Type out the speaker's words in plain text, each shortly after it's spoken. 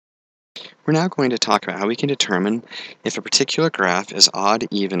We're now going to talk about how we can determine if a particular graph is odd,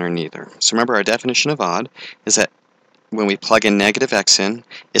 even, or neither. So remember, our definition of odd is that when we plug in negative x in,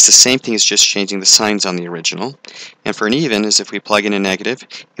 it's the same thing as just changing the signs on the original. And for an even is if we plug in a negative,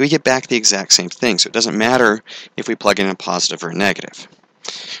 we get back the exact same thing. So it doesn't matter if we plug in a positive or a negative.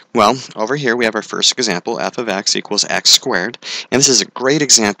 Well, over here we have our first example, f of x equals x squared. And this is a great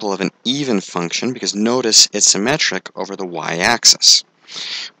example of an even function because notice it's symmetric over the y-axis.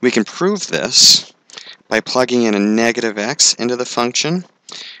 We can prove this by plugging in a negative x into the function,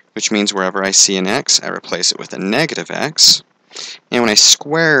 which means wherever I see an x, I replace it with a negative x. And when I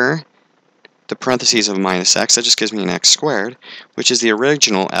square the parentheses of minus x, that just gives me an x squared, which is the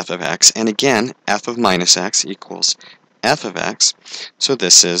original f of x. And again, f of minus x equals f of x. So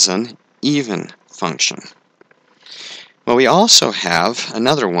this is an even function. Well, we also have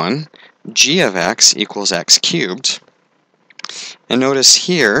another one, g of x equals x cubed. And notice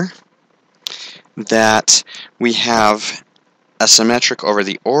here that we have a symmetric over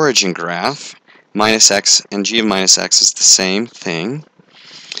the origin graph. Minus x and g of minus x is the same thing.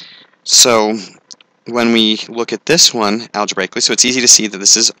 So when we look at this one algebraically, so it's easy to see that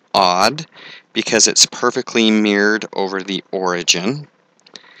this is odd because it's perfectly mirrored over the origin.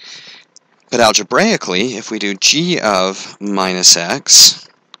 But algebraically, if we do g of minus x,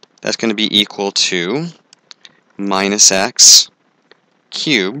 that's going to be equal to minus x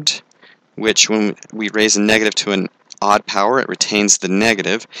cubed, which when we raise a negative to an odd power, it retains the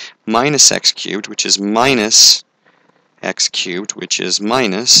negative, minus x cubed, which is minus x cubed, which is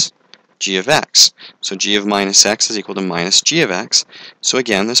minus g of x. So g of minus x is equal to minus g of x. So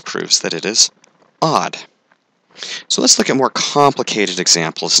again, this proves that it is odd. So let's look at more complicated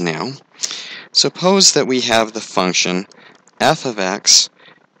examples now. Suppose that we have the function f of x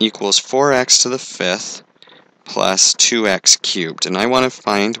equals 4x to the fifth plus 2x cubed, and I want to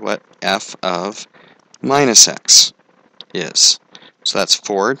find what f of minus x is. So that's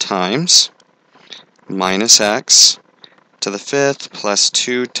 4 times minus x to the fifth plus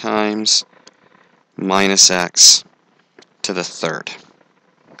 2 times minus x to the third.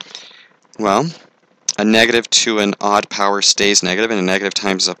 Well, a negative to an odd power stays negative, and a negative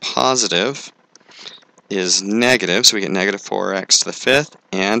times a positive is negative, so we get negative 4x to the fifth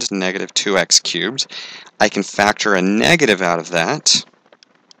and negative 2x cubed. I can factor a negative out of that,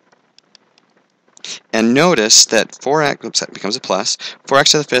 and notice that 4x, oops, that becomes a plus.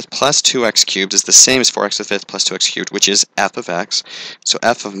 4x to the fifth plus 2x cubed is the same as 4x to the fifth plus 2x cubed, which is f of x. So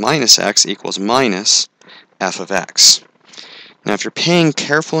f of minus x equals minus f of x. Now, if you're paying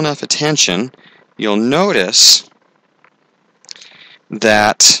careful enough attention, you'll notice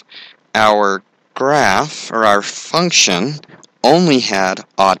that our graph, or our function, only had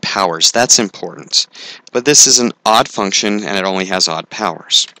odd powers. That's important. But this is an odd function, and it only has odd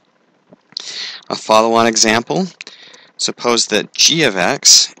powers. A follow-on example, suppose that g of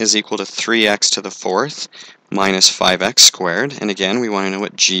x is equal to 3x to the fourth minus 5x squared. And again, we want to know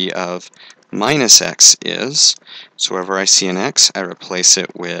what g of minus x is. So wherever I see an x, I replace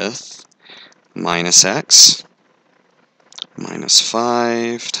it with minus x, minus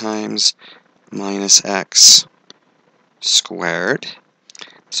 5 times minus x squared.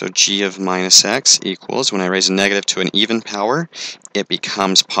 So g of minus x equals, when I raise a negative to an even power, it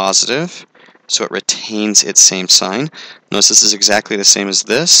becomes positive, so it retains its same sign. Notice this is exactly the same as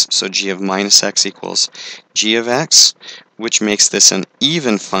this, so g of minus x equals g of x, which makes this an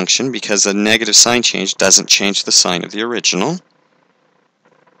even function because the negative sign change doesn't change the sign of the original.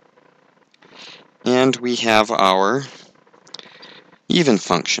 And we have our even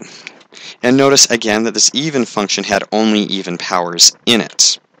function. And notice again that this even function had only even powers in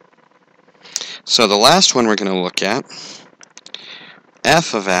it. So the last one we're going to look at,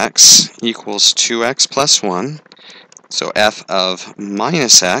 f of x equals 2x plus 1. So f of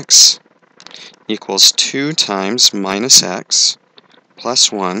minus x equals 2 times minus x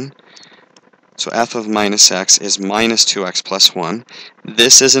plus 1. So f of minus x is minus 2x plus 1.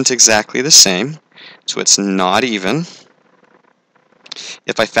 This isn't exactly the same, so it's not even.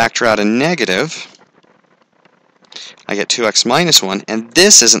 If I factor out a negative, I get 2x minus 1, and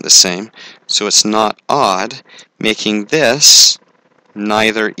this isn't the same, so it's not odd, making this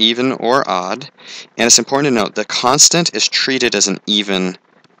neither even or odd. And it's important to note the constant is treated as an even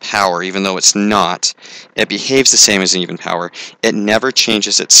power, even though it's not. It behaves the same as an even power. It never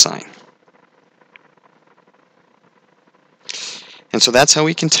changes its sign. And so that's how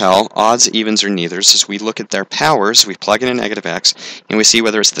we can tell odds, evens, or neithers, as we look at their powers, we plug in a negative x, and we see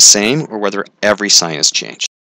whether it's the same or whether every sign is changed.